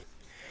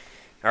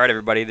All right,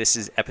 everybody. This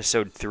is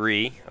episode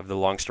 3 of the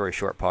Long Story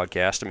Short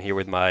podcast. I'm here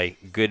with my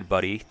good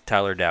buddy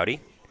Tyler Dowdy,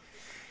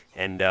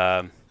 and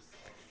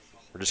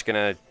we're just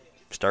gonna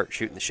start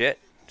shooting the shit.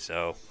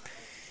 So,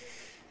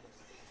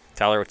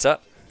 Tyler, what's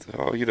up?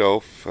 Oh,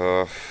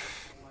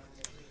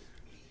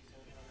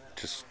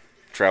 just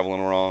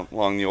traveling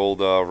along the old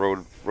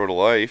road of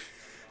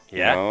life.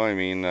 Yeah.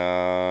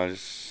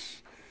 Just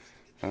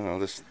I don't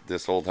know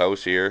this old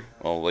house here.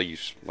 Well, like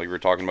we were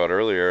talking about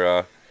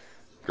earlier,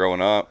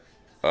 growing up,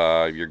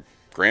 your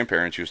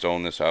grandparents used to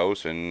own this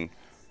house, and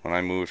when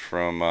I moved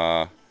from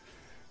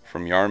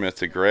Yarmouth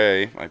to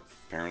Gray, my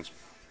parents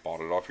bought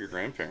it off your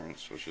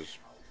grandparents, which is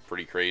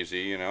pretty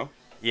crazy.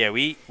 Yeah,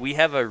 we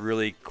have a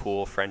really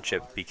cool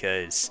friendship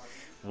because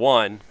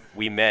one,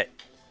 we met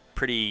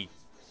pretty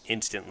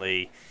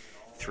instantly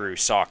through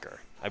soccer.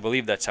 I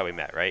believe that's how we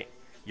met, right?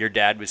 Your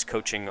dad was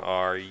coaching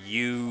our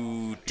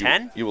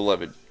U10,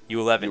 U11,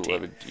 U11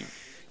 team. U11 team.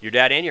 Your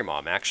dad and your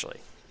mom, actually.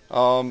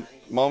 Mom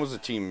was a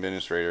team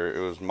administrator. It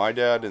was my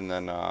dad and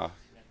then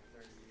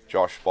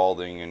Josh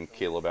Spalding and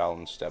Caleb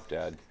Allen's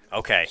stepdad.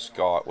 Okay,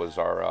 Scott was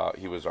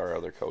he was our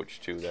other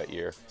coach too that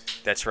year.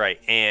 that's right.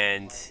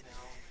 And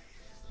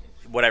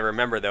what I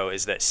remember though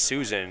is that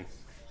Susan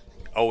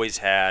always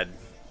had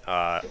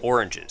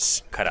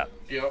oranges cut up.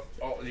 Yep.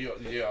 Oh,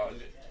 the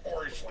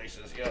orange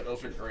slices. Yeah,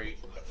 those are great.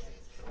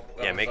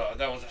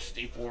 That was a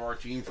staple of our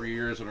team for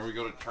years whenever we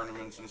go to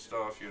tournaments and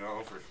stuff,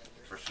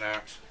 for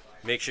snacks.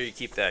 Make sure you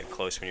keep that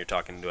close when you're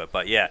talking to it.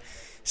 But yeah,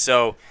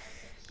 so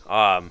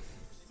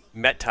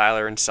met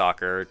Tyler in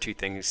soccer. Two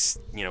things,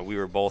 we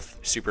were both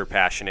super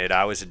passionate.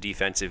 I was a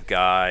defensive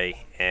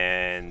guy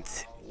and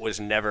was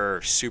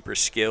never super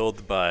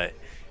skilled, but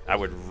I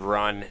would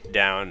run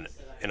down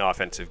an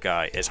offensive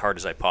guy as hard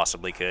as I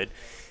possibly could.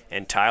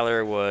 And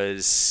Tyler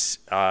was.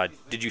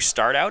 Did you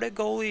start out at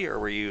goalie, or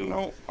were you?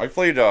 No, I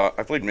played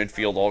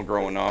midfield all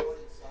growing up,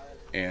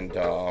 and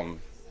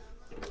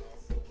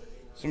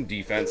some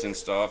defense and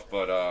stuff.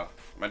 But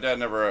my dad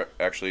never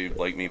actually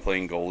liked me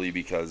playing goalie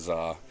because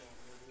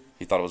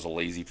he thought it was a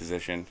lazy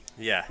position.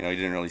 Yeah. He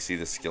didn't really see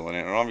the skill in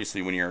it. And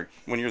obviously, when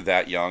you're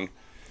that young,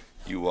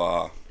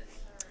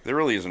 there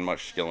really isn't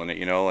much skill in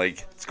it.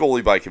 Like it's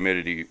goalie by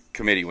committee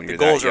when you're that young. The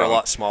goals are a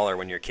lot smaller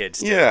when you're kids.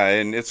 Too. Yeah,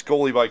 and it's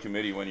goalie by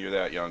committee when you're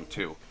that young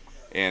too.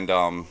 And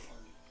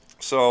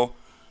so,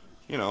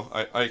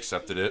 I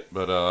accepted it.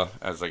 But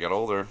as I got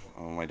older,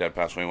 my dad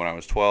passed away when I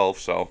was 12.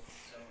 So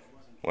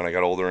when I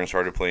got older and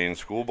started playing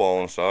school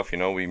ball and stuff,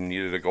 we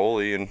needed a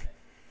goalie,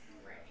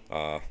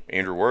 and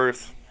Andrew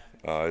Worth,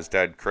 his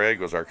dad Craig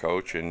was our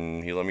coach,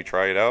 and he let me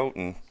try it out,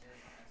 and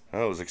it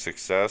was a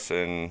success.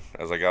 And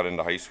as I got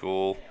into high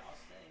school,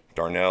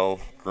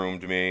 Darnell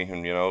groomed me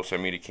and,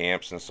 sent me to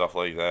camps and stuff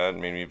like that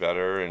and made me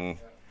better. And,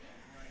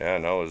 yeah,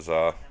 no, it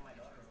was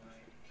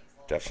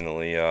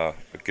definitely a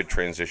good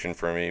transition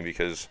for me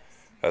because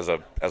as a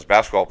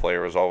basketball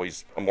player, I was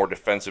always a more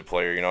defensive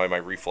player. I had my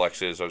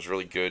reflexes. I was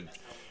really good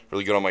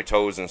on my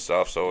toes and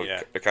stuff, so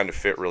Yeah. it kind of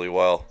fit really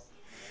well.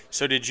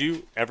 So did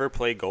you ever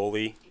play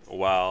goalie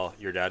while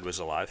your dad was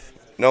alive?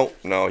 No,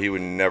 he would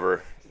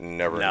never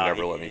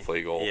let me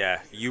play goal.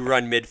 Yeah, you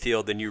run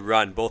midfield and you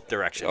run both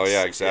directions. Oh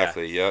yeah,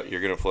 exactly. Yeah, you're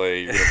gonna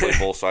play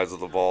both sides of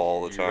the ball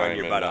all the time. Run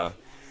your butt off.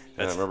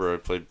 I remember I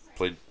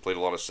played a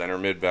lot of center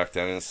mid back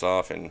then and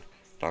stuff, and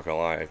not gonna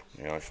lie,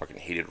 I fucking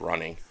hated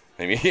running.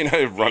 I mean,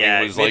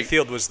 running was like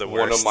midfield was the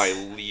worst. One of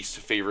my least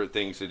favorite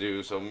things to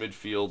do. So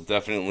midfield is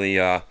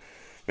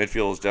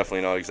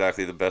definitely not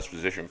exactly the best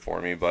position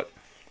for me, but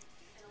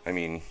I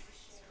mean,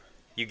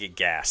 you get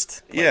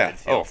gassed. Yeah.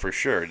 Midfield. Oh, for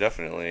sure,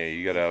 definitely.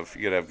 You gotta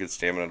have good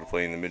stamina to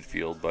play in the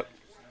midfield, but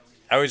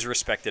I always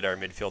respected our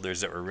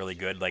midfielders that were really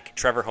good. Like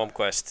Trevor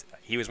Holmquist,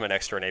 he was my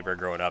next door neighbor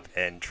growing up,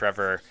 and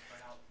Trevor,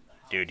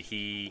 dude,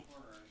 he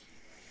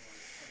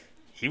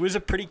was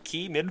a pretty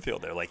key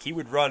midfielder. Like he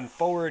would run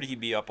forward, he'd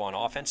be up on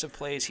offensive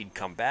plays, he'd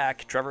come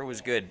back. Trevor was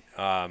good.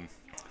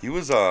 He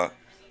was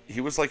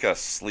like a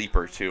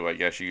sleeper too, I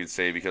guess you could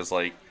say, because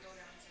like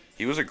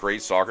he was a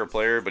great soccer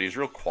player, but he's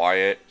real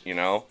quiet,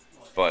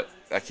 But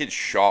that kid's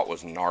shot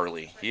was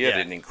gnarly. He had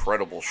an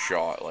incredible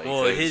shot. Like,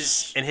 well,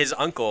 his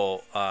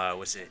uncle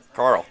was it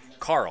Carl.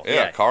 Carl.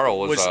 Yeah, Carl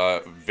was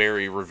a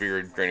very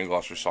revered Granite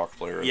Gloucester soccer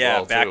player as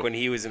well, back too. when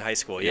he was in high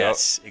school. Yep.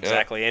 Yes,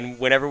 exactly. Yep. And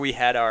whenever we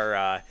had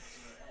our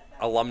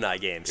alumni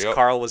games, Yep.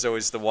 Carl was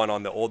always the one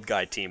on the old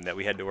guy team that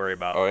we had to worry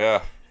about. Oh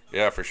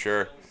yeah, for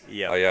sure.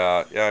 Yeah.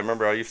 I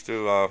remember I used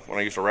to when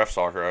I used to ref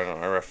soccer.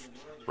 I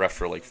ref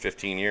for like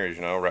 15 years.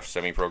 Ref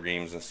semi-pro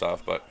games and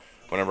stuff. But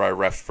whenever I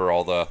ref for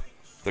all the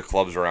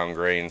clubs around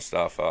Gray and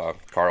stuff,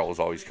 Carl was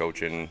always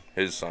coaching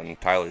his son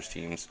Tyler's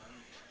teams,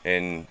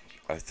 and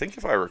I think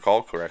if I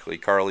recall correctly,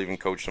 Carl even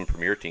coached some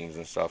premier teams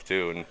and stuff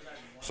too, and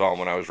saw him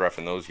when I was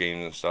reffing those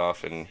games and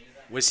stuff. And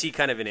was he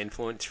kind of an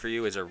influence for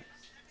you as a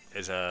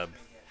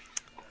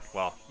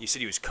well, you said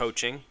he was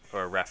coaching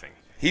or reffing?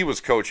 He was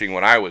coaching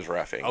when I was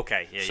reffing.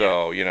 Okay, yeah.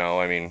 So,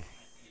 I mean.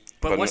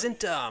 But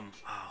wasn't,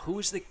 who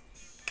was the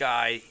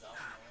guy?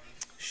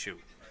 Shoot.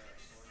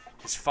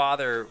 His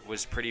father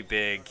was pretty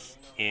big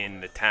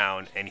in the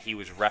town, and he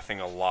was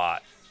reffing a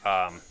lot.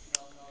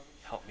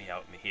 help me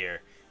out here.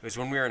 It was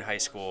when we were in high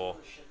school.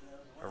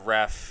 A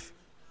ref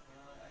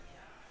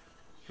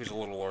who's a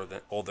little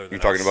older than You're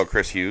talking us. about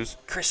Chris Hughes?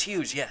 Chris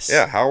Hughes, yes.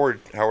 Yeah, Howard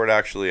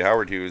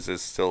Hughes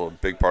is still a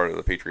big part of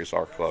the Patriot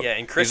Soccer Club. Yeah,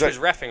 and Chris was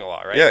reffing a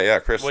lot, right? Yeah,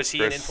 Chris. Was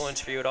he an influence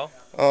for you at all?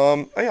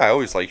 Yeah, I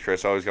always liked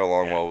Chris. I always got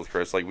along well with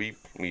Chris. Like, we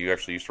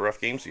actually used to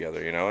ref games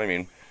together, you know? I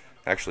mean,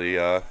 actually,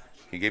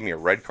 he gave me a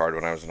red card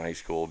when I was in high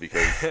school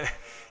because...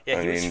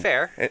 Yeah, he was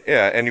fair.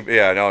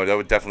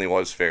 That definitely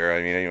was fair.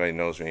 I mean, anybody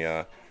knows me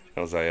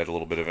knows I had a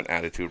little bit of an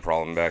attitude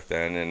problem back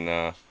then, and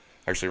I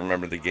actually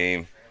remember the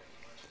game.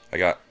 I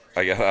got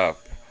there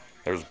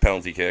was a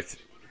penalty kicked,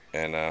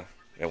 and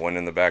it went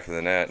in the back of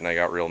the net, and I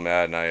got real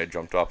mad, and I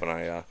jumped up and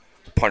I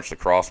punched the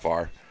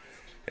crossbar,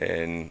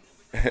 and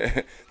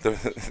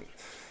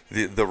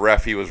the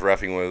ref he was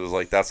reffing with was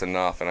like, "That's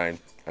enough," and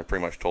I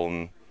pretty much told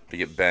him to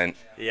get bent.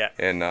 Yeah.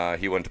 And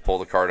he went to pull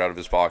the card out of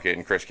his pocket,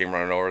 and Chris came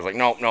running over. Was like,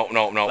 "No,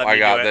 Let I me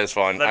got do it. this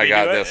one. Let I me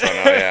got do it." this one."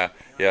 Oh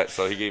yeah.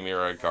 So he gave me a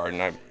red card,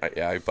 and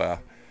I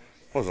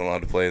wasn't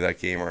allowed to play that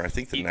game, or I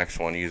think the next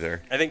one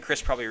either. I think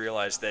Chris probably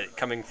realized that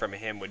coming from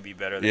him would be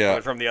better than Yeah.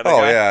 coming from the other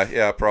guy.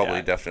 Yeah, probably,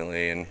 Yeah.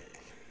 definitely, and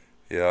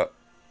yeah.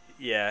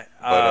 Yeah.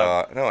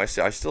 But no, I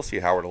still see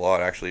Howard a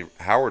lot. Actually,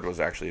 Howard was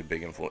actually a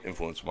big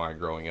influence of mine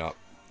growing up.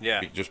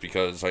 Yeah. Just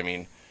because, I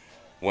mean,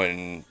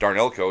 when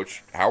Darnell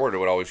coached, Howard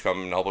would always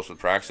come and help us with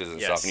practices and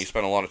Yes. stuff, and he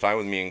spent a lot of time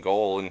with me in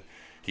goal, and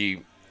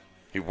he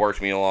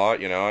worked me a lot.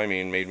 You know, I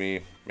mean, made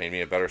me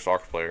a better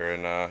soccer player,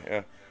 and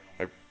yeah.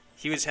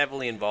 He was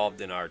heavily involved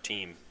in our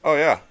team. Oh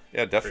yeah,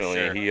 definitely.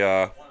 sure. He,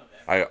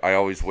 I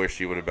always wish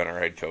he would have been our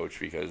head coach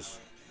because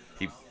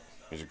he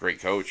was a great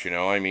coach. You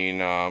know, I mean,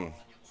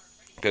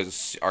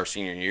 because our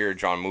senior year,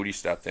 John Moody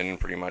stepped in and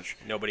pretty much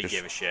Nobody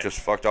gave a shit. Just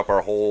fucked up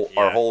our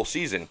whole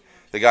season.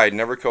 The guy had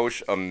never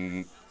coached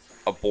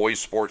a boys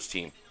sports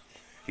team.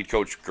 He'd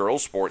coached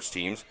girls sports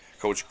teams,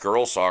 coached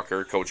girls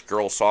soccer, coached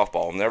girls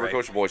softball, never Right.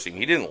 coached a boys team.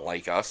 He didn't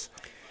like us.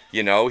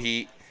 You know,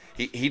 he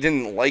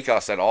didn't like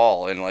us at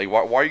all. And like,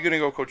 why are you gonna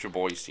go coach a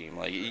boys team?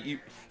 Like, you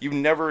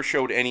never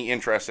showed any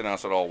interest in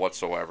us at all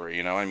whatsoever.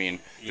 You know, I mean,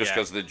 just Yeah.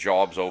 because the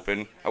job's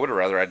open. I would have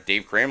rather had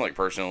Dave Kramlich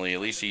personally.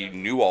 At least he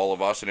knew all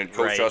of us and had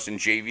coached Right. us in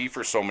JV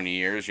for so many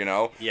years. You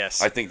know.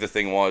 Yes. I think the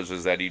thing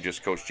was that he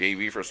just coached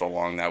JV for so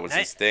long. That was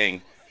his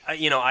thing.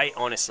 I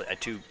honestly,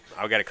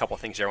 I've got a couple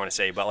things here I want to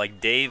say, but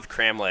like Dave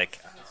Kramlich,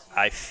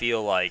 I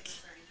feel like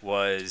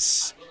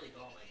was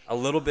a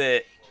little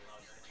bit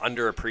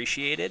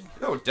underappreciated.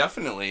 No,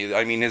 definitely.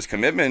 I mean, his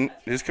commitment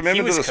He to was the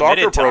committed soccer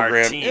to our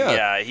program. team.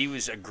 Yeah. He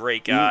was a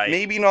great guy.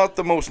 Maybe not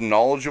the most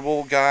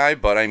knowledgeable guy,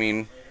 but I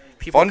mean,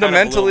 People kind of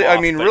fundamentally, blew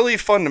him off, but- really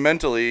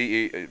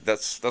fundamentally,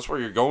 that's where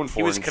you're going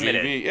for. was in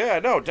committed. JV. Yeah,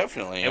 no,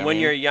 definitely. And when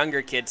you're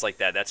younger kids like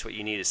that, that's what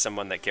you need is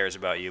someone that cares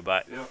about you.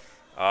 But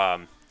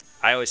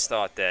I always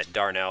thought that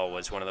Darnell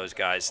was one of those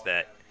guys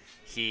that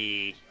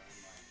he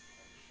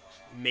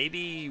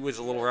maybe was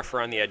a little rough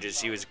around the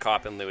edges. He was a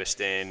cop in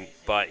Lewiston,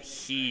 but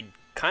he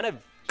kind of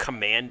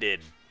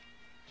commanded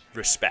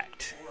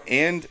respect.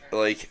 And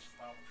like,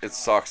 it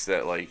sucks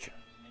that like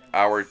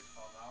our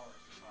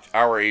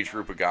age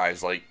group of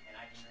guys, like,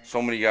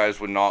 so many guys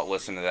would not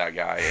listen to that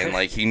guy, and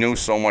like, he knew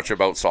so much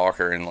about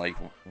soccer and like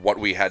what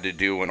we had to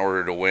do in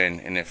order to win.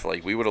 And if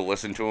like we would have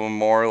listened to him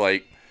more,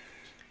 like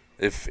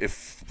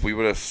if we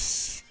would have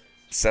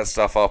set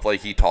stuff up like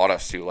he taught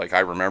us to, like I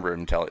remember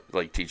him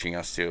teaching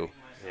us to.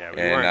 Yeah, we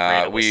weren't great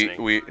at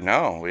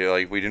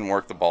listening. we didn't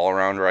work the ball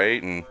around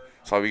right, and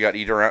so we got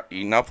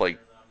eaten up like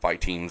by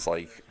teams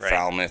like Right.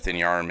 Falmouth and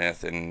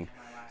Yarmouth, and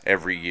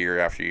every year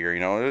after year. You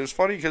know, it was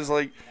funny because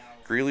like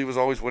Greeley was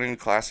always winning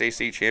Class A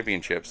state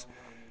championships,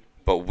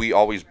 but we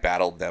always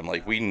battled them.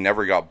 Like, we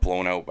never got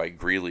blown out by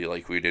Greeley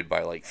like we did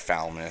by like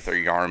Falmouth or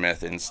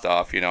Yarmouth and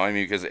stuff. You know, I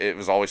mean, because it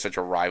was always such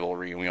a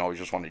rivalry, and we always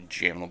just wanted to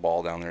jam the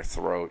ball down their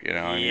throat. You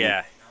know, what I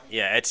mean?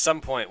 Yeah. At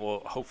some point,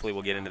 hopefully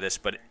we'll get into this,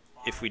 but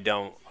if we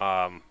don't,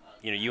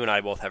 you and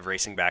I both have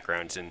racing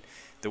backgrounds, and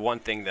the one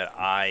thing that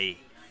I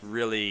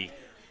really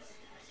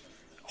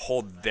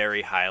hold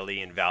very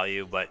highly in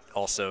value, but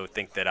also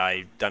think that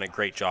I've done a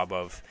great job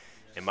of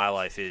in my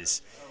life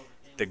is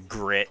the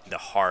grit, the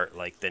heart,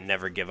 like the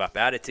never give up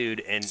attitude.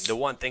 And the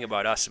one thing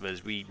about us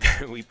was we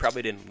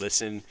probably didn't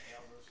listen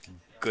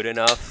good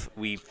enough.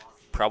 We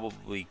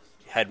probably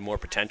had more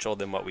potential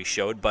than what we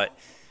showed, but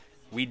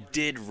we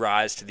did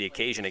rise to the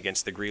occasion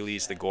against the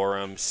Greeleys, the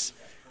Gorhams.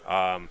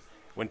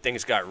 When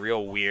things got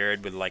real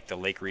weird with like the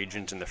Lake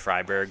Regions and the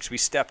Freiburgs, we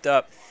stepped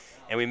up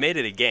and we made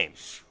it a game.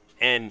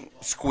 And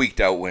Squeaked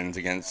out wins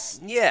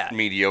against yeah,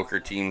 mediocre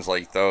teams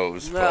like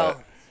those.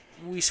 well,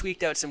 we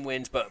squeaked out some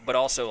wins, but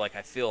also like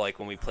I feel like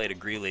when we played a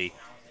Greeley,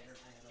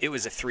 it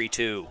was a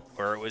 3-2,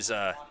 or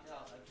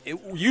it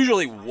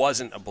usually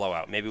wasn't a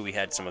blowout. Maybe we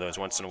had some of those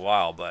once in a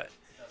while, but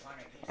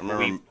I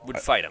remember we would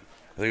fight them.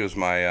 I think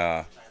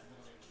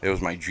it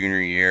was my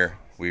junior year.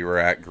 We were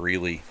at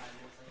Greeley,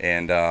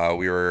 and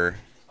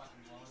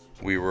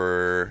we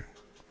were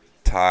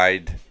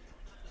tied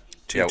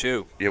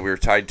 2-2. Yeah, we were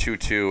tied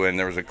 2-2, and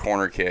there was a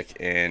corner kick,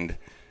 and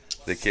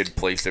the kid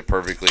placed it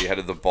perfectly,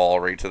 headed the ball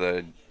right to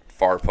the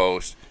far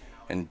post,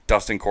 and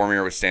Dustin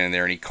Cormier was standing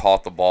there, and he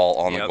caught the ball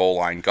on the goal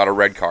line, got a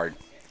red card,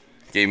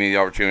 gave me the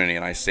opportunity,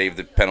 and I saved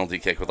the penalty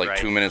kick with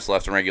 2 minutes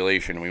left in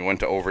regulation. We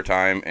went to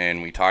overtime,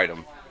 and we tied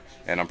them.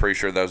 And I'm pretty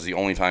sure that was the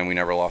only time we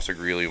never lost to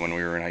Greeley when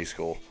we were in high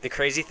school. The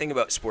crazy thing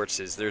about sports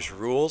is there's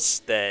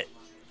rules that,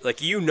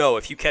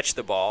 if you catch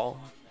the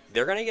ball,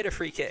 they're going to get a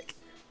free kick.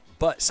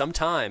 But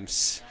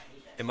sometimes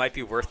it might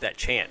be worth that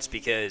chance,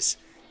 because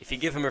if you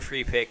give them a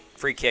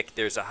free kick,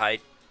 there's a high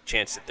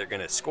chance that they're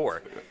going to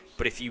score.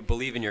 But if you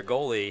believe in your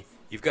goalie,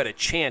 you've got a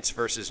chance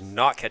versus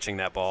not catching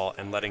that ball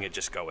and letting it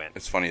just go in.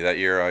 It's funny, that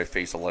year I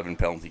faced 11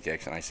 penalty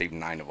kicks, and I saved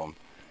 9 of them.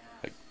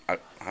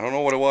 I don't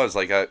know what it was.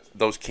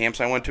 Those camps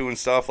I went to and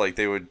stuff,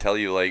 they would tell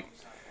you,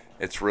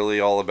 it's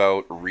really all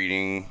about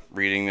reading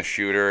the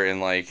shooter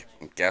and,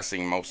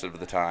 guessing most of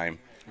the time.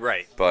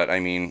 Right. But, I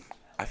mean,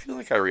 I feel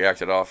like I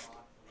reacted off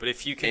but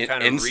if you can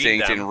kind of instinct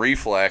read them, and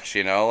reflex,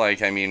 I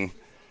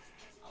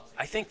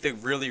think the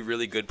really,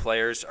 really good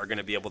players are going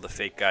to be able to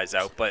fake guys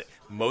out, but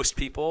most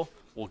people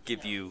will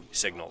give you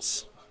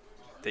signals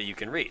that you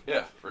can read.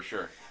 Yeah, for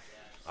sure.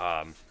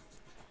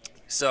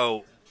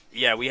 So,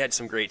 yeah, we had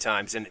some great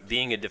times. And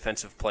being a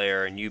defensive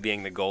player and you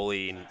being the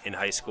goalie in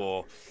high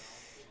school,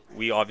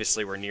 we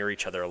obviously were near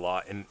each other a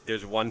lot. And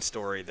there's one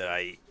story that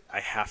I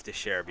have to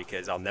share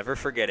because I'll never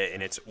forget it,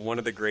 and it's one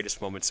of the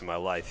greatest moments in my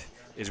life,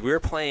 is we were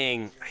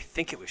playing, I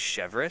think it was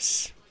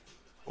Chevrolet,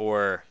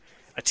 or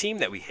a team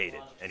that we hated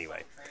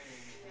anyway.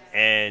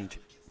 And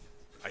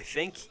I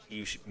think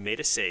you made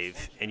a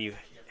save, and you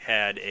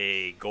had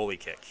a goalie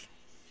kick.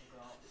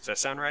 Does that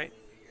sound right?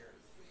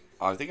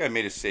 I think I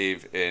made a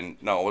save, and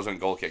no, it wasn't a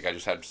goal kick. I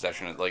just had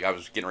possession. I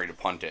was getting ready to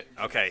punt it.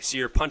 Okay, so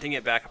you're punting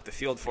it back up the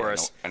field for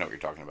us. I know what you're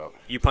talking about.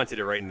 You punted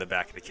it right in the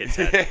back of the kid's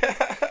head.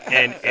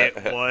 And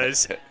it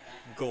was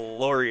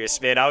glorious,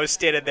 man. I was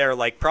standing there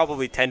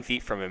probably 10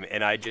 feet from him,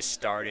 and I just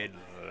started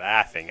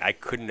laughing. I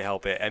couldn't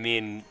help it. I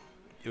mean,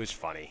 it was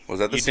funny. Was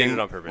that the you same? Did it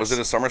on purpose. Was it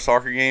a summer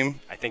soccer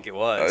game? I think it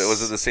was.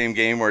 Was it the same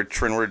game where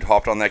Trinward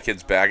hopped on that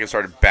kid's back and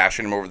started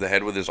bashing him over the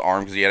head with his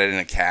arm because he had it in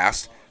a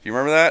cast? Do you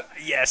remember that?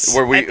 Yes.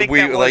 Where we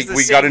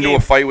got into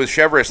a fight with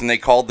Chevrolet and they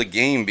called the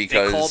game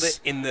because they called it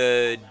in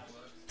the.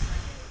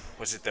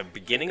 Was it the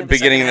beginning of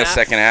the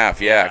second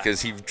half? Yeah, because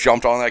he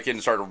jumped on that kid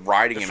and started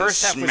riding him and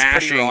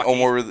smashing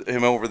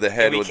him over the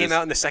head. And we came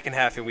out in the second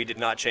half and we did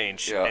not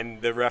change. Yeah. And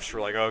the refs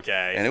were like,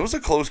 okay. And it was a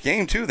close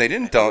game too. They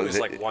didn't. It was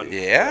like 1-1.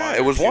 Yeah,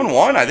 it was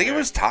 1-1. I think it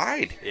was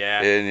tied.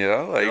 Yeah. And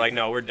they're like,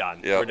 no, we're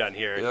done. We're done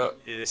here. Yeah.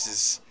 This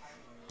is.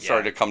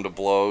 Started to come to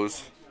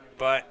blows.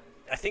 But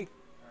I think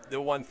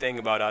the one thing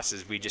about us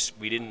is we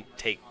didn't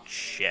take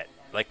shit.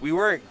 We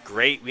weren't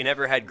great. We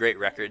never had great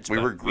records. We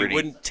were gritty. We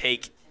wouldn't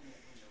take.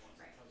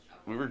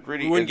 We were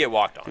gritty. We wouldn't get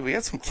walked on. Dude, we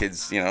had some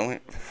kids, I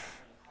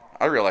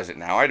realize it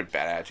now. I had a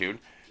bad attitude.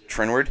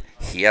 Trinward,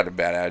 he had a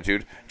bad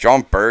attitude.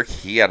 John Burke,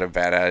 he had a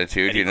bad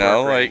attitude.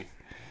 Eddie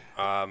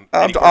I'm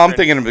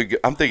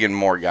thinking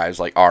more guys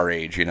our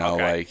age.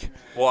 Okay.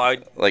 Our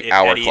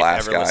Eddie,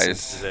 class if ever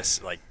guys. To this,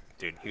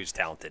 dude, he was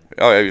talented.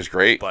 Oh, yeah, he was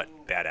great. But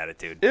bad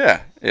attitude.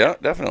 Yeah,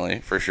 definitely,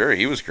 for sure.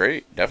 He was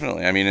great,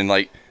 definitely. I mean, and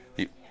Mike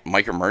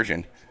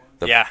Emergent.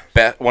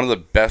 One of the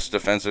best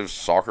defensive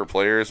soccer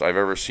players I've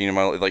ever seen in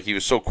my life. He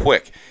was so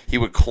quick. He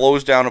would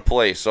close down a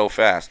play so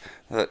fast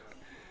that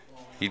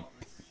he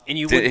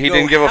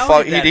didn't give a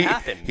fuck.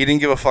 He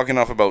didn't give a fuck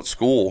enough about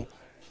school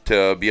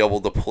to be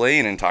able to play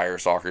an entire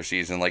soccer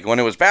season. When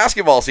it was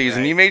basketball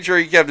season, he made sure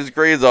he kept his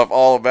grades up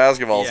all of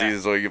basketball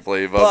season so he could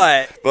play.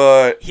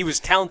 But he was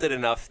talented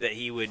enough that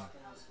he would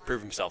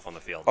prove himself on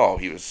the field. Oh,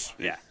 he was.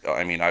 Yeah.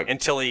 I mean,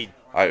 until he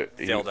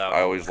failed out.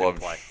 I always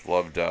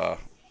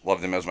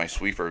loved him as my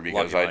sweeper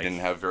because I didn't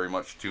have very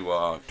much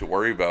to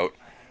worry about.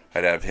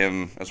 I'd have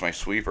him as my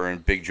sweeper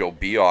and Big Joe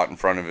Biot in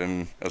front of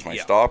him as my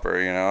stopper.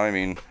 I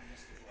mean,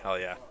 hell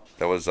yeah.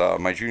 That was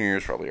my junior year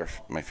is probably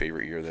my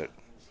favorite year.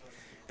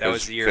 That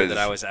was the year that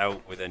I was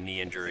out with a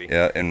knee injury.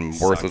 Yeah, and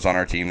Worth was on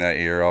our team that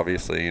year.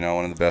 Obviously,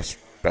 one of the best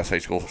high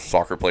school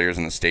soccer players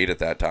in the state at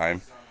that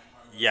time.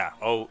 Yeah.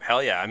 Oh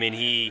hell yeah. I mean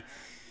he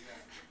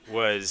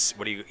was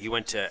he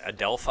went to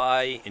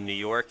Adelphi in New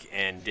York,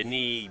 and didn't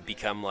he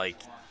become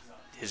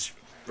his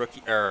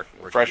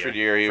freshman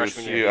year? He was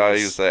the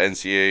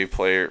NCAA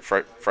player,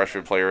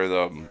 freshman player of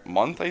the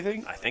month, I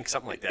think. I think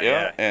something like that.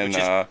 Yeah,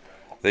 and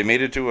they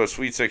made it to a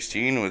Sweet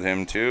 16 with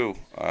him too.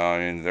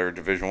 They're a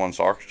Division I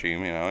soccer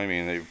team. I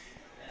mean they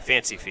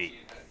fancy feet.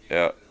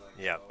 Yeah.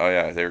 Yeah. Oh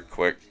yeah, they're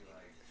quick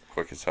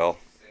as hell.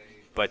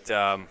 But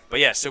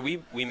yeah, so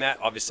we met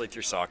obviously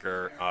through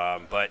soccer.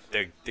 But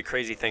the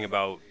crazy thing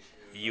about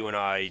you and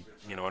I,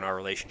 in our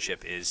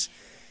relationship is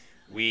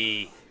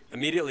we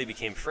immediately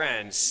became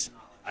friends.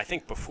 I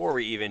think before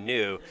we even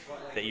knew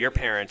that your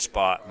parents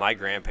bought my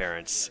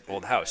grandparents'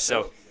 old house.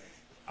 So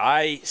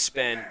I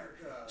spent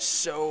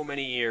so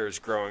many years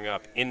growing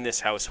up in this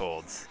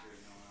household.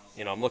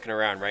 I'm looking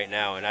around right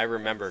now, and I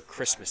remember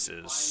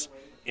Christmases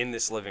in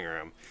this living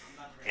room.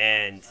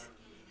 And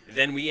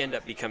then we end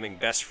up becoming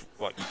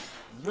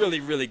really,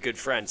 really good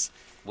friends.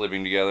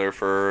 Living together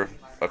for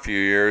a few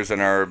years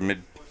in our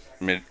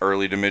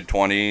early to mid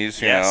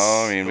 20s. You Yes,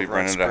 know, I mean, we over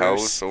on rented a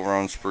Spruce. house over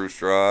on Spruce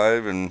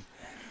Drive, and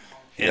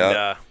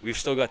we've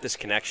still got this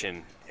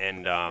connection.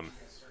 And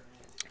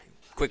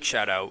quick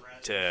shout out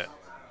to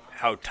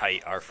how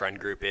tight our friend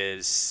group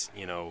is.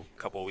 You know, a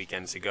couple of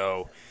weekends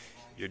ago,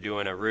 you're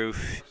doing a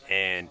roof,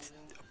 and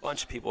a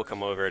bunch of people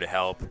come over to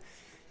help.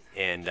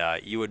 And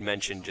you had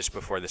mentioned just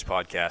before this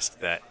podcast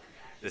that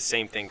the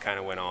same thing kind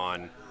of went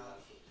on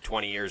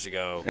 20 years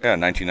ago. Yeah,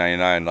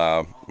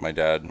 1999. My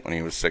dad, when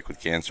he was sick with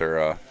cancer,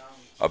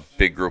 a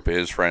big group of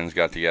his friends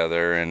got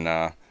together, and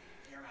I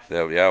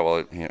don't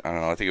know.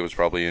 I think it was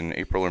probably in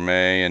April or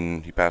May,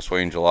 and he passed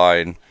away in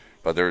July.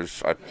 But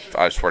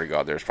I swear to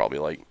God, there's probably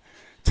like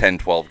 10,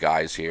 12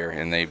 guys here,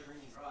 and they,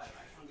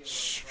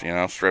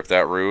 stripped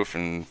that roof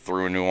and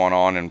threw a new one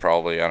on in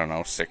probably, I don't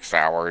know, 6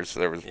 hours.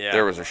 There was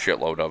a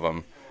shitload of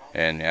them,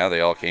 and they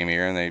all came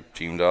here and they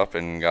teamed up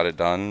and got it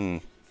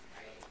done.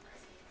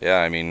 And,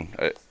 I mean,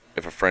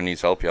 if a friend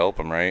needs help, you help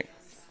them, right?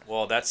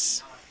 Well,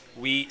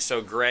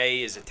 so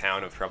Gray is a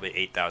town of probably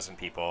 8,000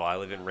 people. I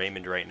live in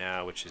Raymond right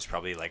now, which is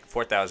probably like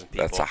 4,000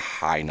 people. That's a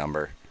high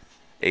number.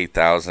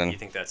 8,000. You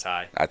think that's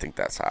high? I think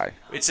that's high.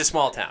 It's a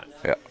small town.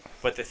 Yeah.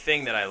 But the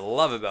thing that I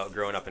love about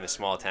growing up in a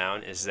small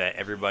town is that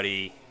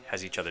everybody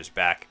has each other's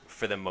back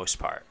for the most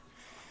part.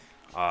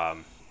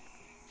 Hold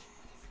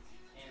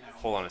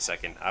on a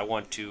second. I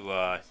want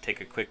to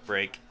take a quick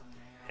break,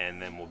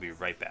 and then we'll be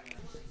right back.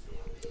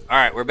 All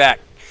right, we're back.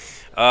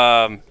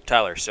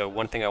 Tyler, so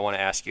one thing I want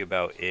to ask you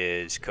about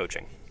is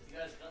coaching.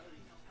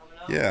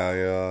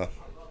 Yeah, I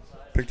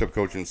picked up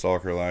coaching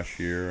soccer last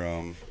year.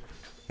 I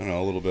don't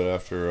know, a little bit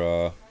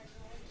after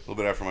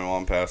my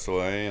mom passed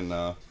away, and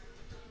I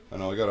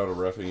got out of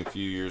reffing a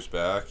few years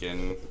back,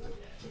 and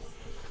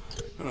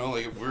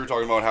like we were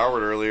talking about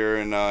Howard earlier,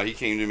 and he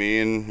came to me,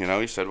 and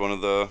he said one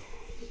of the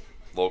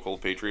local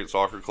Patriot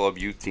Soccer Club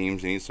youth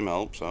teams needs some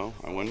help, so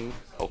I went and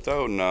helped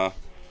out, and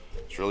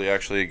it's really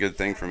actually a good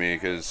thing for me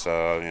because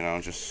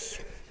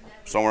just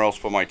somewhere else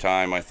to put my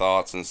time, my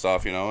thoughts and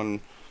stuff, and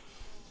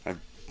I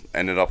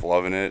ended up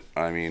loving it.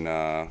 I mean,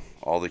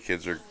 all the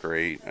kids are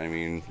great. I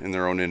mean, in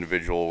their own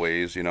individual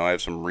ways. I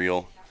have some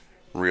real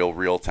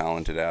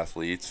talented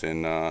athletes,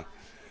 and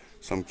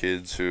some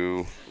kids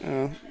who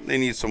they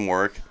need some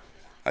work.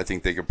 I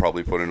think they could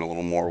probably put in a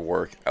little more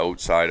work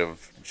outside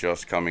of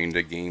just coming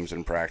to games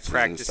and practices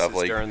and stuff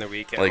like during the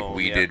week at like home,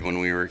 we did when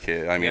we were a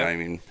kid.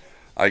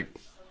 I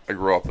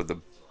grew up with a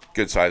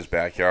good-sized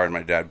backyard.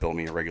 My dad built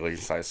me a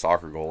regulation-sized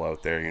soccer goal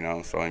out there,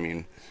 So,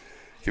 it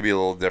could be a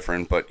little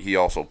different, but he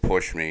also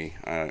pushed me.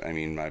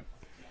 I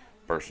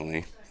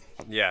personally,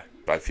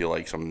 I feel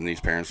like some of these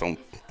parents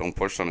don't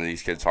push some of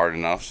these kids hard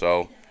enough.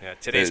 So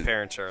today's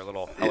parents are a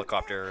little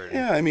helicopter.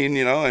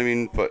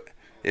 But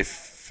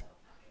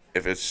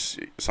if it's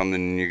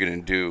something you're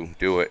gonna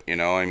do it.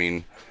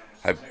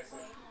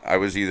 I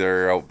was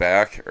either out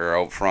back or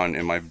out front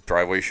in my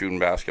driveway shooting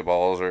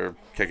basketballs or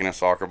kicking a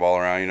soccer ball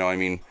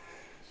around.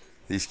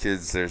 These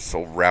kids, they're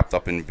so wrapped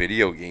up in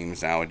video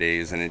games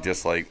nowadays, and it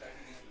just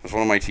it's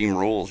one of my team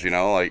rules.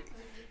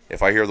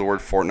 If I hear the word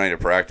Fortnite at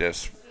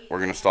practice, we're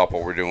gonna stop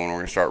what we're doing. We're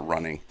gonna start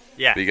running.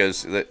 Yeah.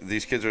 Because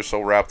these kids are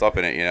so wrapped up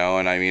in it,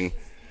 and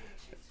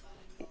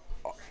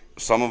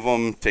some of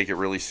them take it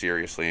really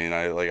seriously, and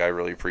I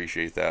really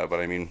appreciate that. But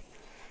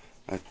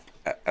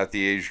at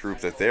the age group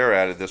that they're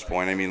at this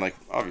point,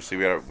 obviously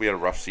we had a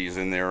rough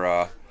season.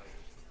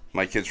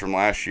 My kids from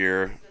last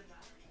year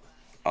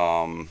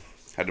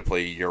had to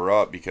play a year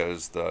up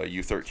because the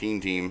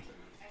U13 team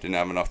didn't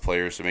have enough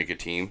players to make a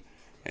team,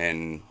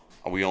 and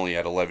we only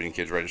had 11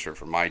 kids registered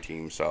for my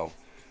team. So,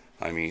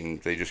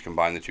 they just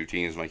combined the two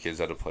teams. My kids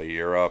had to play a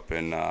year up,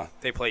 and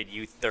they played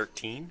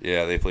U13.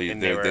 Yeah, they played.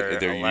 And they're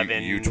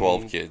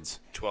U12 kids.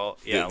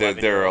 12. Yeah,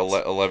 they're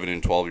 11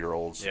 and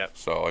 12-year-olds. Yep.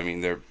 So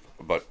they're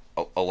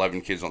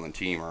 11 kids on the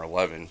team are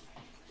 11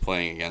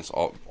 playing against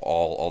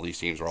all these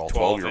teams are all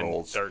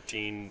 12-year-olds.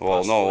 13.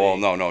 Well,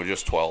 no,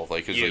 just 12.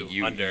 Because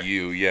under.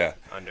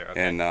 Under.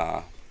 Okay. And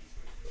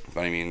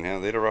but they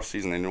had a rough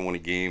season. They didn't win a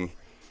game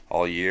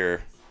all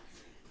year.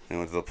 They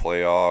went to the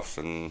playoffs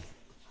and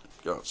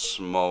got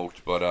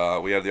smoked.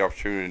 But we had the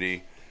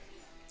opportunity.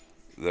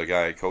 The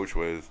guy I coach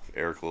with,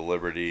 Eric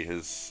Liberty,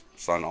 his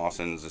son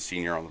Austin is a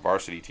senior on the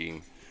varsity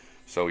team.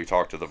 So we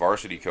talked to the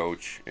varsity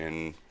coach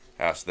and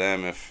asked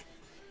them if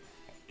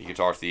he could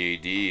talk to the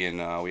AD,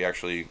 and we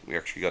actually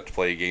got to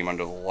play a game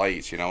under the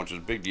lights, which is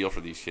a big deal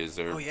for these kids.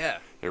 They're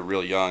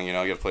real young, you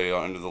got to play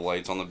under the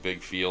lights on the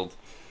big field,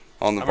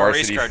 on the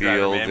varsity field,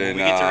 driver, man. When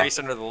we get to race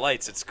under the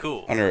lights, it's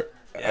cool.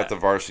 At the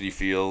varsity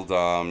field,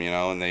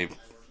 and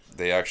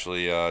they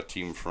actually a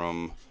team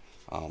from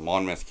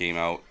Monmouth came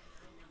out.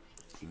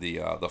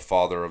 The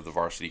father of the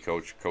varsity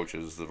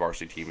coaches the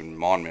varsity team in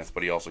Monmouth,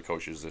 but he also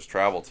coaches this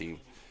travel team,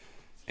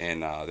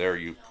 and they're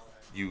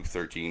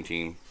U13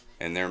 team,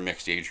 and they're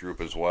mixed age group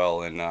as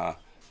well, and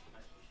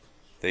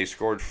they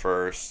scored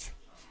first,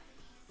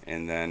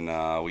 and then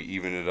we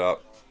evened it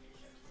up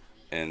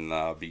in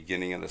the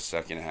beginning of the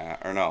second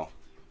half,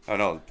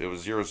 it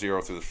was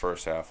 0-0 through the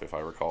first half if I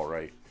recall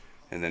right,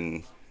 and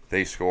then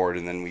they scored,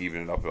 and then we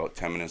evened it up about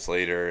 10 minutes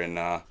later,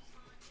 and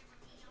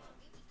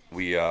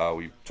we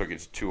took it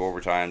to 2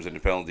 overtimes into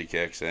penalty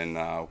kicks, and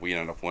we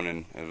ended up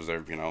winning. It was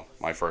their,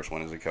 my first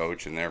win as a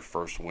coach and their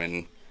first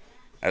win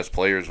as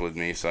players with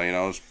me. So, it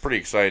was pretty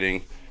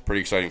exciting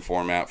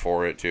format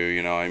for it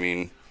too.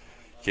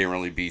 Can't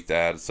really beat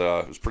that. It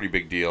was a pretty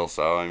big deal.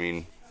 So,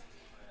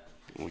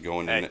 we'll go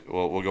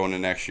into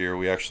next year.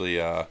 We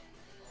actually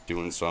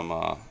doing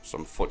some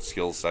foot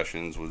skills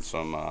sessions with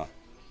some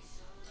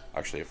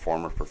actually a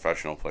former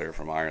professional player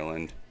from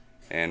Ireland.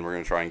 And we're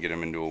going to try and get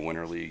him into a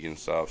winter league and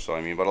stuff. So,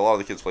 but a lot of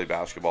the kids play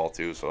basketball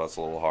too, so that's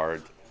a little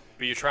hard.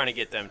 But you're trying to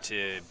get them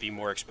to be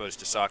more exposed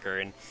to soccer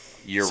and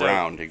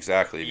year-round,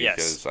 exactly.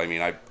 Yes.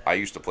 Because, I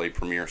used to play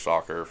Premier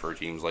Soccer for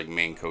teams like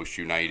Maine Coast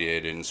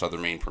United and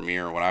Southern Maine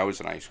Premier when I was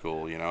in high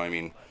school.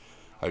 We'd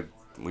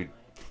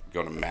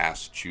go to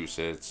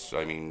Massachusetts,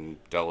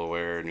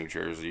 Delaware, New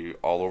Jersey,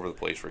 all over the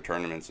place for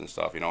tournaments and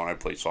stuff, and I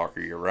played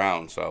soccer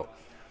year-round. So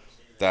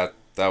that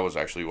was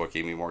actually what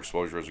gave me more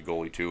exposure as a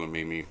goalie too, and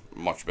made me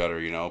much better,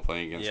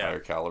 playing against higher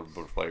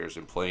caliber players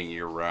and playing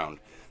year round.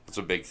 That's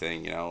a big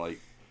thing,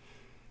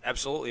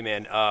 Absolutely,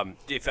 man.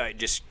 If I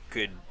just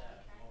could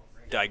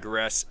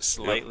digress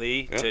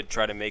slightly to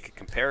try to make a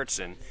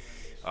comparison,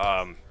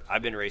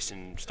 I've been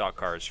racing stock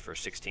cars for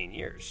 16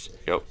 years.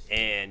 Yep.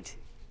 And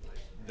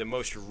the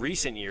most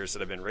recent years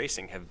that I've been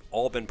racing have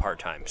all been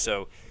part-time.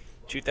 So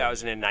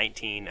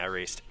 2019, I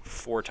raced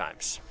 4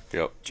 times.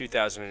 Yep.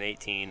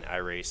 2018, I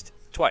raced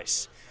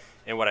twice.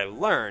 And what I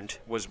learned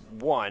was,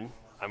 one,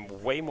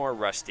 I'm way more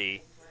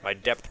rusty. My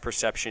depth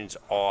perception's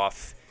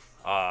off.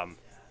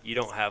 You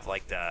don't have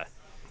like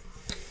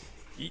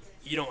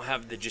you don't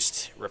have the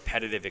just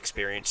repetitive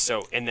experience.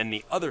 So, and then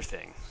the other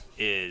thing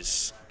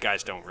is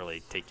guys don't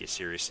really take you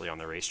seriously on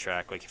the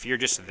racetrack. Like if you're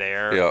just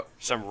there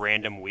some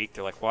random week,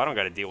 they're like, well, I don't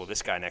got to deal with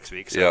this guy next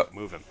week, so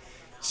move him.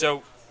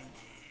 So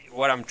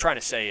what I'm trying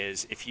to say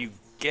is if you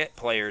get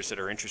players that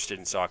are interested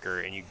in soccer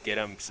and you get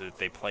them so that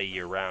they play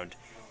year round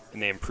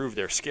and they improve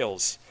their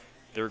skills,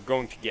 they're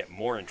going to get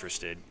more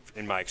interested,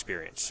 in my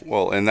experience.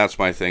 Well, and that's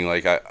my thing.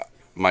 Like,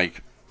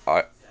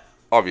 I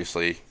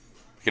obviously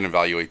can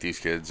evaluate these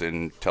kids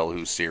and tell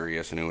who's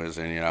serious and who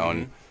isn't,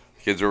 and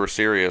kids who are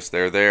serious,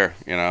 they're there,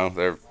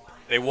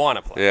 they want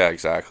to play. Yeah,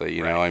 exactly.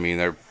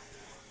 They're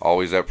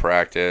always at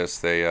practice.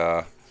 They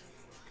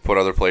put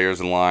other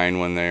players in line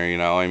when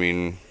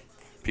they're,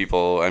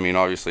 people,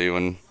 obviously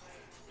when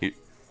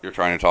you're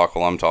trying to talk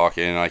while I'm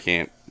talking and I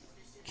can't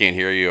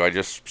hear you, I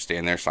just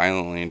stand there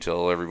silently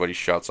until everybody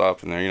shuts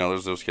up. And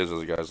there's those kids,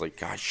 those guys like,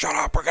 God, shut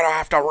up, we're gonna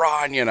have to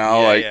run.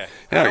 I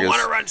don't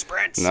want to run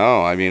sprints.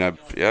 No,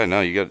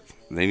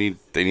 they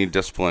need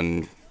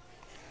discipline.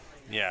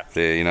 Yeah.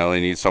 They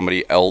need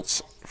somebody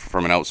else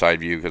from an outside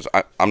view, because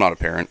I'm not a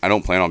parent. I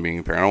don't plan on being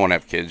a parent. I don't want to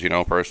have kids.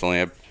 Personally,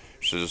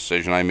 it's a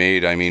decision I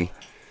made. I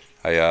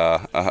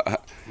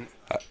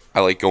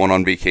like going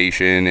on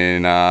vacation,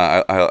 and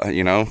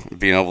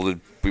being able to.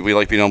 We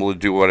like being able to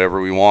do whatever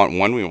we want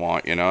when we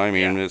want.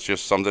 It's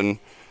just something.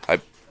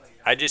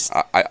 I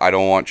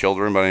don't want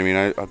children, but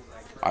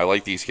I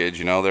like these kids.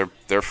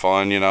 They're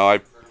fun.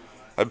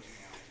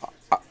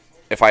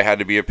 If I had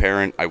to be a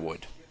parent, I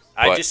would.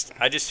 I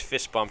just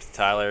fist bumped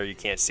Tyler. You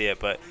can't see it,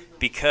 but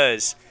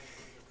because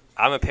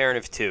I'm a parent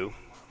of 2,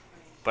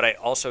 but I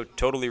also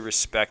totally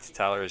respect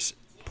Tyler's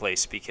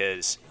place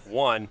because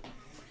one,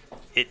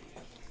 it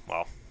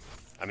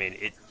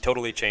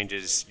totally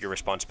changes your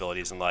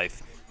responsibilities in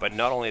life. But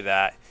not only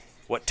that,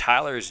 what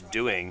Tyler's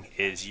doing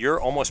is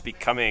you're almost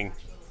becoming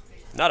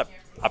not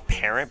a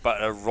parent,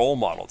 but a role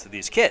model to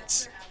these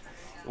kids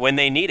when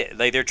they need it.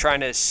 Like they're trying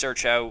to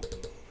search out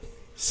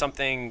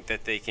something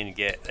that they can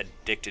get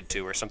addicted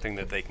to or something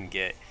that they can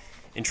get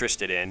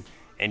interested in,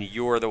 and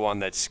you're the one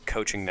that's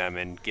coaching them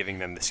and giving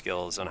them the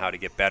skills on how to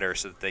get better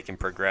so that they can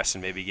progress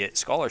and maybe get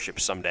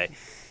scholarships someday.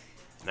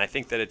 And I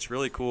think that it's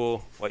really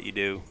cool what you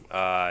do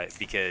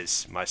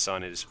because my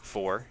son is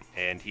 4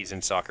 and he's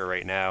in soccer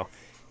right now.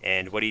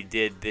 And what he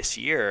did this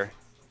year,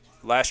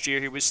 last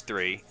year he was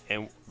 3,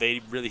 and they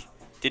really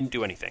didn't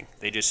do anything.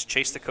 They just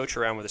chased the coach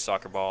around with a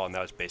soccer ball, and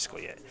that was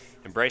basically it.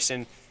 And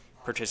Bryson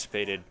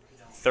participated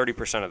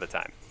 30% of the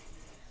time.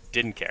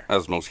 Didn't care.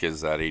 As most kids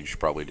that age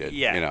probably did.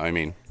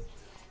 Yeah.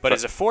 But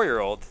as a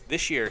 4-year-old,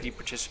 this year he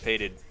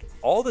participated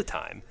all the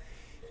time,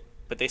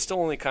 but they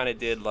still only kind of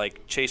did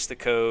like chase the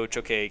coach,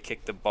 okay,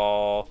 kick the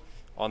ball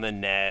on the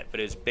net, but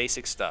it was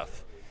basic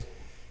stuff.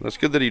 That's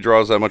good that he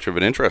draws that much of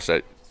an interest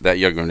at that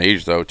young an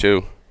age, though,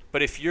 too.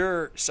 But if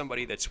you're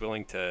somebody that's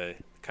willing to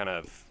kind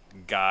of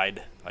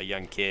guide a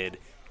young kid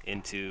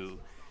into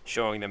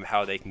showing them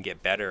how they can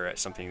get better at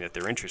something that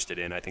they're interested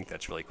in, I think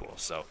that's really cool.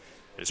 So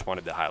I just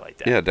wanted to highlight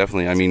that. Yeah,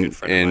 definitely.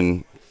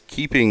 And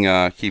keeping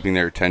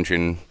their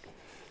attention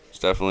is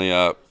definitely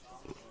a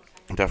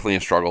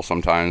struggle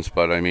sometimes.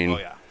 But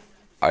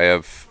I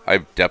have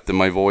depth in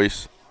my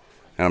voice,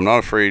 and I'm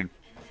not afraid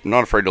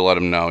to let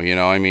them know.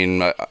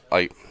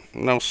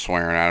 No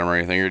swearing at them or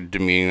anything or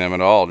demeaning them at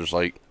all. Just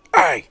like,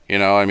 hey,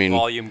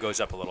 volume goes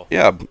up a little.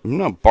 Yeah,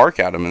 bark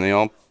at them and they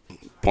all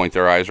point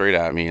their eyes right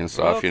at me and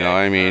stuff. Okay.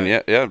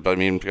 Right. But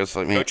because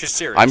Coach is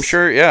serious.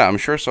 I'm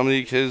sure some of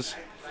these kids,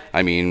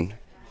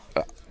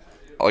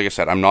 like I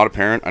said, I'm not a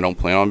parent. I don't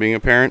plan on being a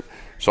parent,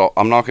 so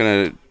I'm not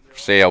gonna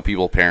say how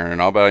people parent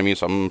and all. But I mean,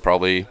 some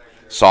probably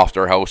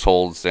softer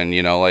households than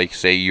like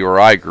say you or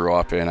I grew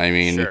up in. I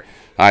mean, Sure.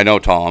 I know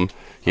Tom.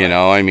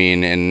 I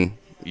mean, and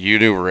you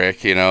knew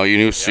Rick. You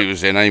knew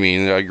Susan. I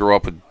mean, I grew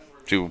up with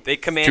They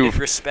commanded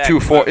respect. two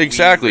but we two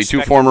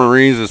respected former them.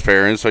 Marines as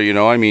parents. So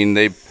I mean,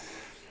 they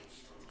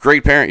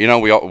great parent.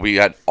 We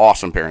had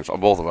awesome parents,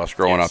 both of us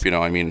growing Yes. up.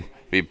 I mean,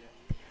 we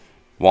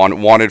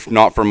wanted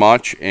not for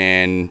much,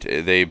 and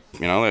they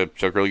they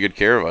took really good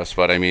care of us.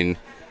 But I mean,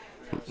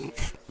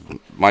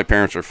 my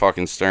parents are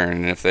fucking stern,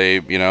 and if they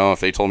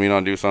told me not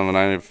to do something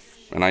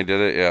and I did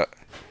it,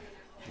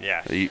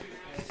 Yeah.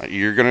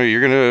 you're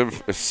gonna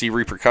see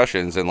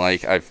repercussions. And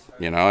like I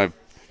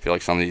feel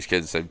like some of these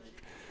kids have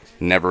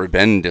never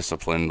been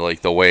disciplined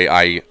like the way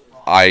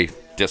I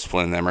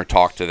discipline them or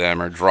talk to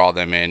them or draw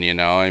them in.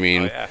 I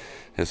mean, Oh,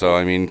 yeah. so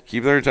I mean,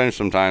 keep their attention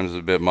sometimes is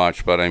a bit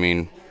much, but I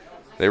mean,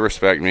 they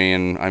respect me,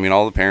 and I mean,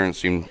 all the parents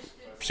seem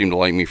to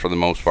like me for the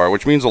most part,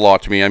 which means a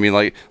lot to me. I mean,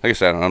 like I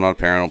said, I'm not a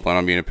parent. I don't plan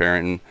on being a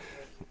parent,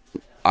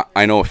 and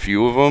I know a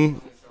few of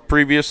them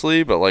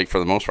previously, but like for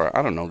the most part,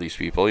 I don't know these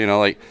people.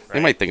 Like they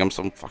Right. might think I'm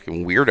some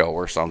fucking weirdo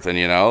or something.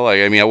 Like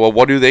I mean, well,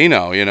 what do they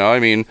know? I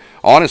mean,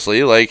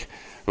 honestly, like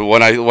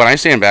when I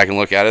stand back and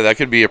look at it, that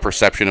could be a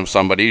perception of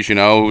somebody's.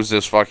 Who's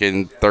this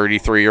fucking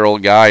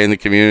 33-year-old guy in the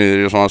community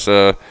that just wants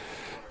to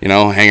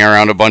hang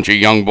around a bunch of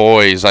young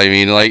boys. I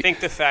mean, like, I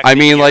think the fact I that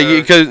mean, like,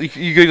 you're-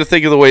 you could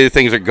think of the way that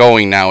things are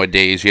going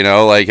nowadays.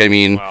 Like, I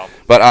mean, Wow.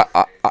 but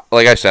I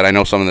like I said, I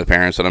know some of the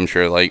parents that I'm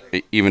sure,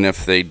 like, even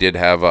if they did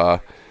have,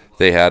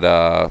 they had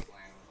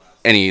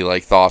any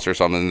like thoughts or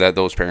something, that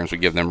those parents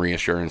would give them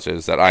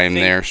reassurances that I am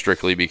think there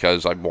strictly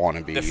because I want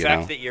to be. The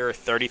fact that you're a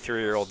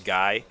 33-year-old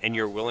guy and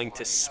you're willing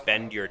to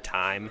spend your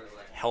time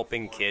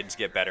helping kids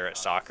get better at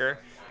soccer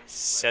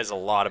says a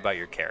lot about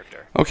your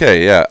character.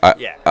 Okay, yeah.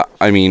 Yeah.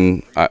 I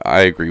mean,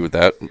 I agree with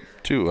that,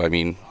 too. I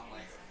mean,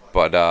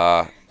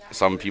 but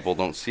some people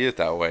don't see it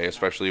that way,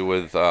 especially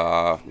with,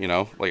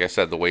 like I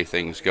said, the way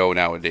things go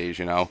nowadays,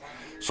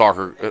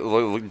 Soccer,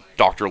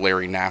 Dr.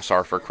 Larry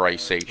Nassar, for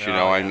Christ's sake, Oh,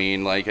 I yeah.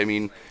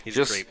 mean, He's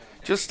a creep.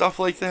 just stuff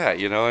like that,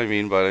 I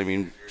mean, but, I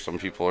mean, some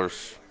people are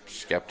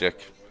skeptic.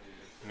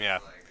 Yeah.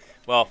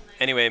 Well,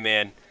 anyway,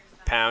 man,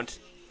 Pound.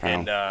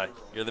 Pound. And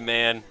you're the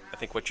man. I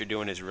think what you're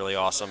doing is really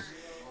awesome.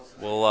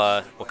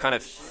 We'll kind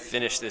of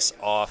finish this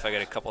off. I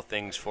got a couple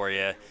things for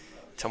you.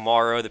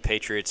 Tomorrow, the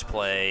Patriots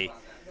play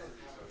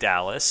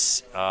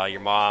Dallas. Your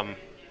mom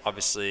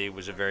obviously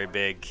was a very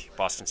big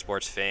Boston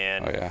sports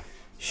fan. Oh, yeah.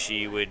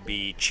 She would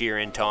be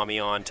cheering Tommy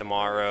on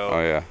tomorrow.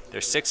 Oh, yeah. They're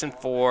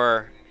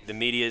 6-4. The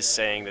media is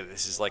saying that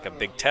this is like a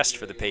big test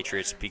for the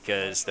Patriots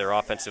because their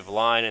offensive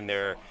line and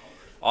their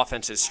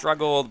offense has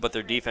struggled, but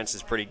their defense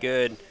is pretty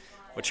good.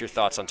 What's your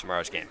thoughts on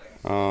tomorrow's game?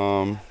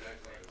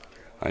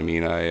 I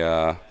mean,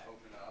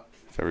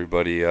 if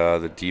everybody,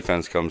 the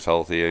defense comes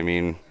healthy, I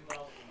mean,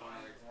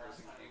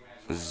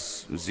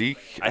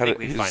 Zeke. I think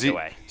we find a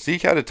way.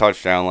 Zeke had a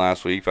touchdown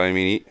last week, but I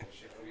mean,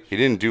 he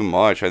didn't do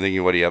much. I think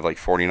he had like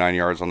 49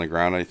 yards on the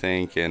ground, I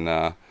think, and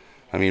I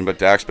mean, but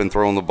Dak's been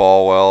throwing the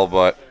ball well,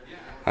 but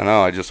I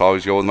know I just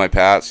always go with my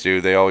Pats,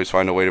 dude. They always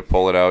find a way to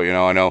pull it out.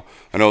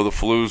 I know the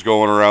flu's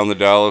going around the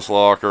Dallas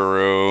locker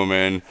room,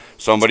 and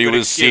somebody It's a good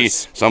was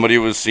excuse. somebody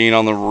was seen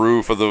on the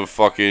roof of the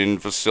fucking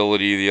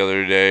facility the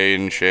other day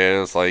and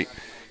shit. It's like,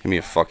 give me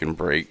a fucking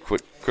break.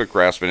 Quit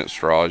grasping at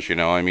straws,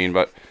 I mean,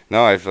 but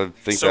no, I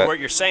think So that what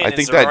you're saying I is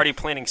think they're that, already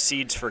planting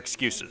seeds for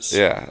excuses.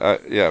 yeah,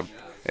 yeah,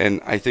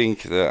 and I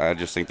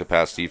just think the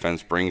Pats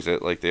defense brings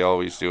it like they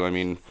always do. I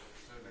mean,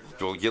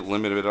 we'll get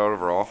limited out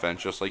of our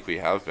offense just like we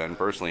have been.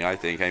 Personally, I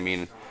think. I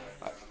mean,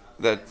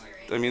 the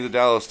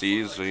Dallas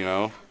D's,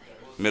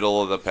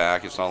 middle of the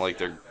pack. It's not like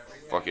they're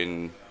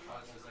fucking.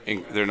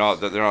 They're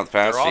not the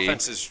Pats. Their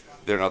offense is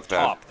They're not the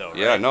top, Pats. though,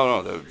 Yeah, right?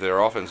 no. Their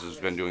offense has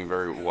been doing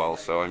very well.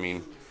 So I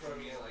mean,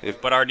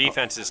 But our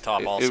defense is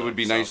top also. it would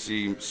be so- nice to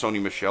see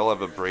Sony Michel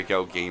have a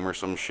breakout game or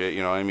some shit.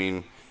 I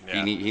mean,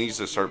 Yeah. he needs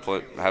to start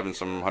having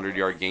some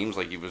 100-yard games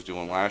like he was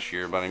doing last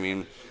year. But I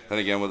mean, then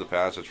again with the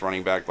Pats, it's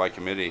running back by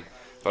committee.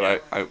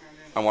 But Yeah.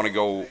 I want to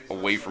go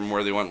away from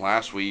where they went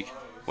last week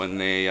when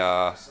they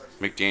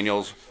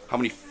McDaniels. How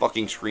many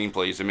fucking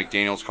screenplays did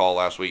McDaniels call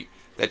last week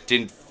that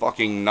did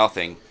fucking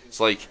nothing? It's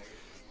like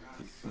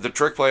the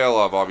trick play I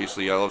love.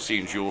 Obviously, I love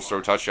seeing Jules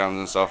throw touchdowns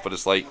and stuff. But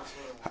it's like,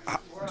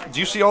 do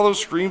you see all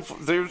those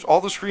there's all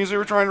the screens they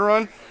were trying to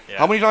run? Yeah.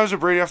 How many times did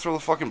Brady have to throw the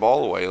fucking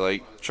ball away?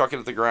 Like, chuck it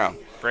at the ground.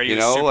 Brady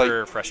was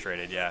super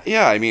frustrated, yeah.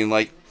 Yeah, I mean,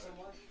 like,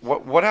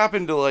 what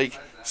happened to, like,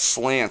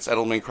 slants,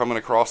 Edelman coming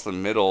across the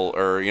middle,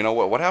 or,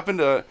 what happened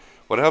to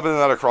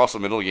that across the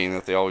middle game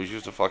that they always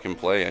used to fucking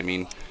play? I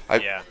mean,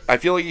 Yeah. I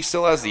feel like he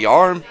still has the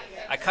arm.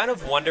 I kind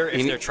of wonder if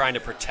He- they're trying to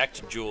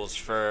protect Jules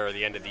for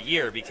the end of the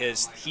year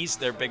because he's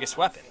their biggest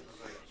weapon.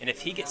 And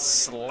if he gets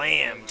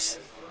slammed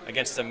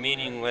against a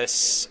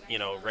meaningless,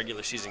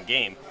 regular season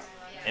game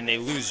and they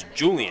lose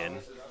Julian,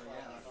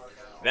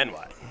 then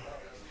what?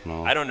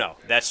 No. I don't know.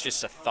 That's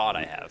just a thought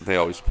I have. They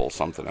always pull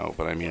something out,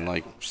 but I mean,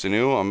 like,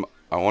 Sanu,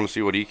 I want to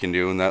see what he can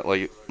do, and that,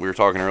 like we were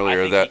talking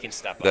earlier, think he can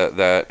step up.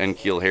 that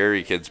N'Keal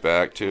Harry kid's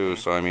back too.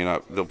 So I mean,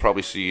 they'll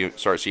probably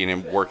start seeing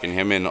him working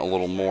him in a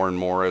little more and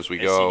more as we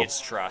go. He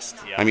gets trust.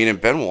 Yeah. I mean, and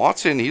Ben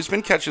Watson, he's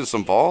been catching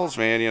some balls,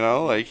 man. You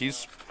know, like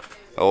he's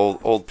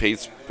old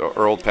Pats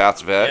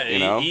vet. Yeah, you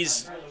know, he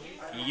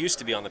used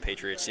to be on the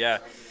Patriots. Yeah.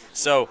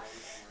 So,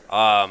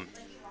 I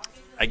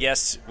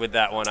guess with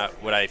that one,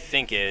 what I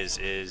think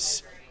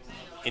is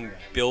in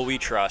Bill we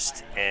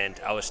trust, and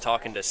I was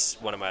talking to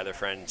one of my other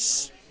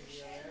friends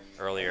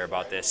earlier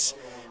about this,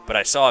 but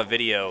I saw a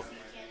video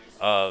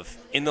of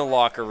in the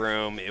locker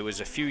room. It was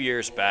a few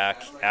years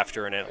back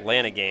after an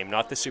Atlanta game,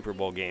 not the Super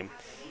Bowl game,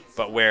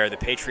 but where the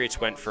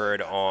Patriots went for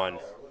it on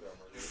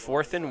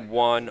 4th and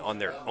 1 on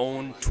their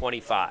own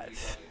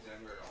 25,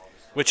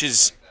 which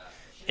is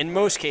in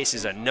most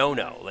cases a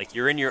no-no. Like,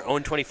 you're in your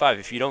own 25.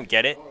 If you don't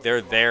get it, they're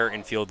there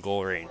in field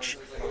goal range.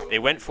 They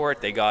went for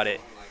it, they got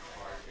it,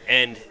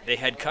 and they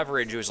had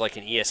coverage. It was like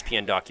an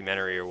ESPN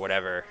documentary or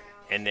whatever,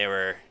 and they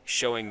were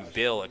showing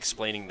Bill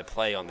explaining the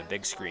play on the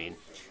big screen,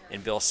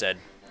 and Bill said,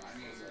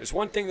 "There's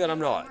one thing that I'm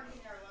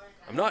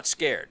not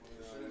scared."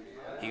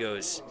 He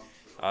goes,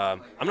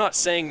 "I'm not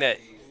saying that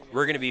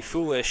we're going to be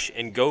foolish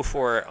and go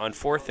for it on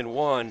 4th and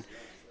 1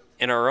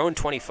 in our own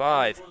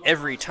 25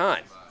 every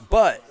time,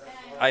 but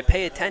I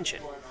pay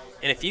attention.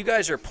 And if you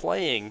guys are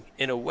playing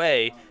in a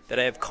way that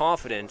I have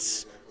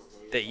confidence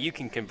that you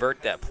can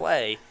convert that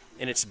play,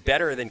 and it's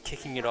better than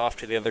kicking it off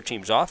to the other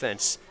team's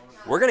offense,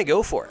 we're going to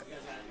go for it.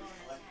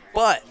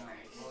 But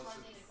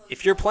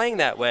if you're playing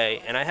that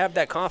way and I have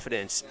that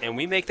confidence and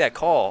we make that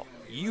call,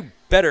 you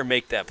better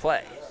make that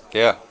play."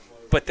 Yeah.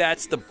 But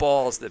that's the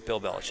balls that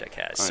Bill Belichick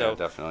has. Oh, so yeah,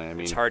 definitely. I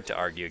mean, it's hard to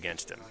argue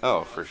against him.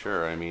 Oh, for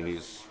sure. I mean,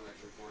 he's,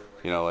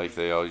 like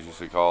they always used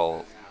to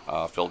call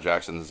Phil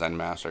Jackson the Zen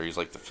Master. He's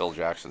like the Phil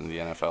Jackson of the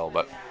NFL.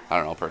 But I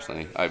don't know,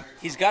 personally.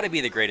 He's got to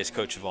be the greatest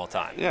coach of all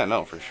time. Yeah,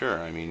 no, for sure.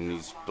 I mean,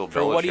 he's Bill Belichick.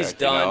 For what he's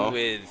done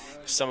with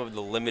some of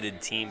the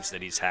limited teams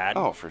that he's had.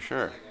 Oh, for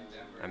sure.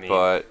 I mean,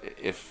 but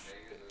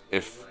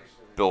if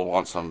Bill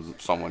wants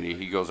someone,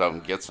 he goes out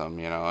and gets them.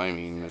 I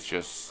mean, it's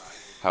just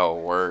how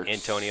it works.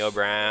 Antonio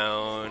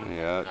Brown.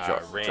 Yeah,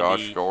 Randy,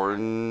 Josh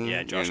Gordon.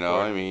 Yeah, Josh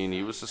Gordon. I mean,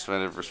 he was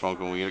suspended for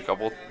smoking weed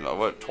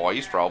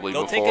twice probably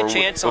They'll before take a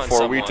chance on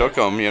before we someone. took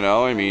him.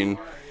 I mean.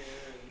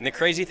 And the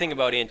crazy thing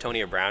about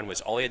Antonio Brown was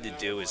all he had to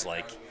do was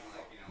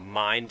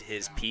mind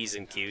his P's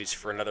and Q's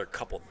for another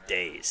couple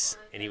days,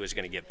 and he was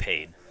going to get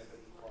paid.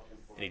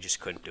 And he just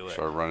couldn't do it.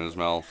 Started running his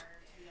mouth.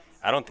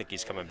 I don't think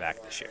he's coming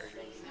back this year.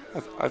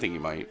 I think he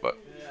might, but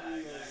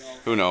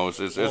who knows?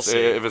 If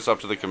it's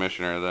up to the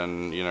commissioner,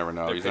 then you never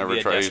know. There He's could never be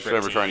a trying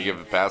desperate to team. give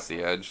it past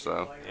the edge.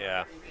 So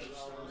Yeah.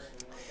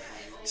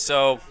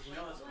 So,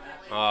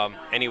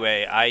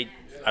 anyway,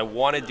 I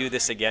want to do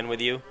this again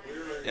with you.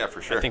 yeah,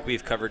 for sure. I think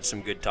we've covered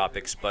some good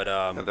topics, but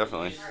yeah,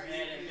 definitely.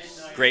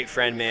 great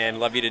friend, man.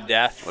 Love you to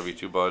death. Love you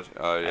too, bud.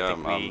 Yeah,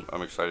 think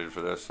I'm excited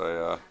for this.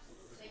 I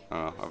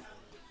don't know.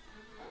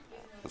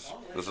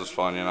 This is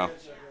fun,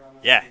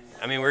 Yeah,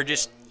 I mean, we're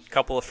just a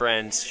couple of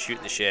friends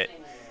shooting the shit.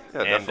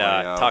 Yeah, and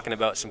definitely. talking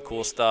about some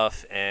cool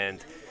stuff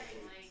and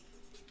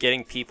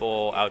getting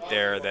people out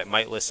there that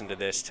might listen to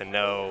this to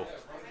know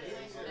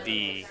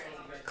the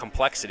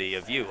complexity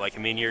of you. I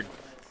mean, you're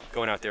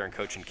going out there and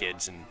coaching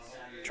kids and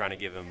trying to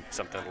give them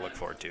something to look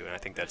forward to, and I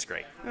think that's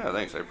great. Yeah,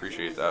 thanks. I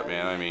appreciate that,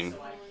 man. I mean,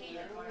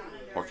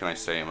 what can I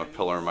say? I'm a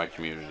pillar in my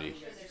community.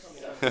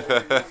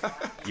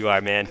 You are,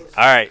 man.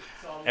 All right,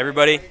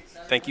 everybody,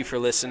 thank you for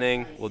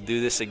listening. We'll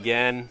do this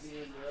again.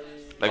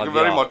 Thank Love you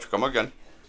very y'all. much. Come again.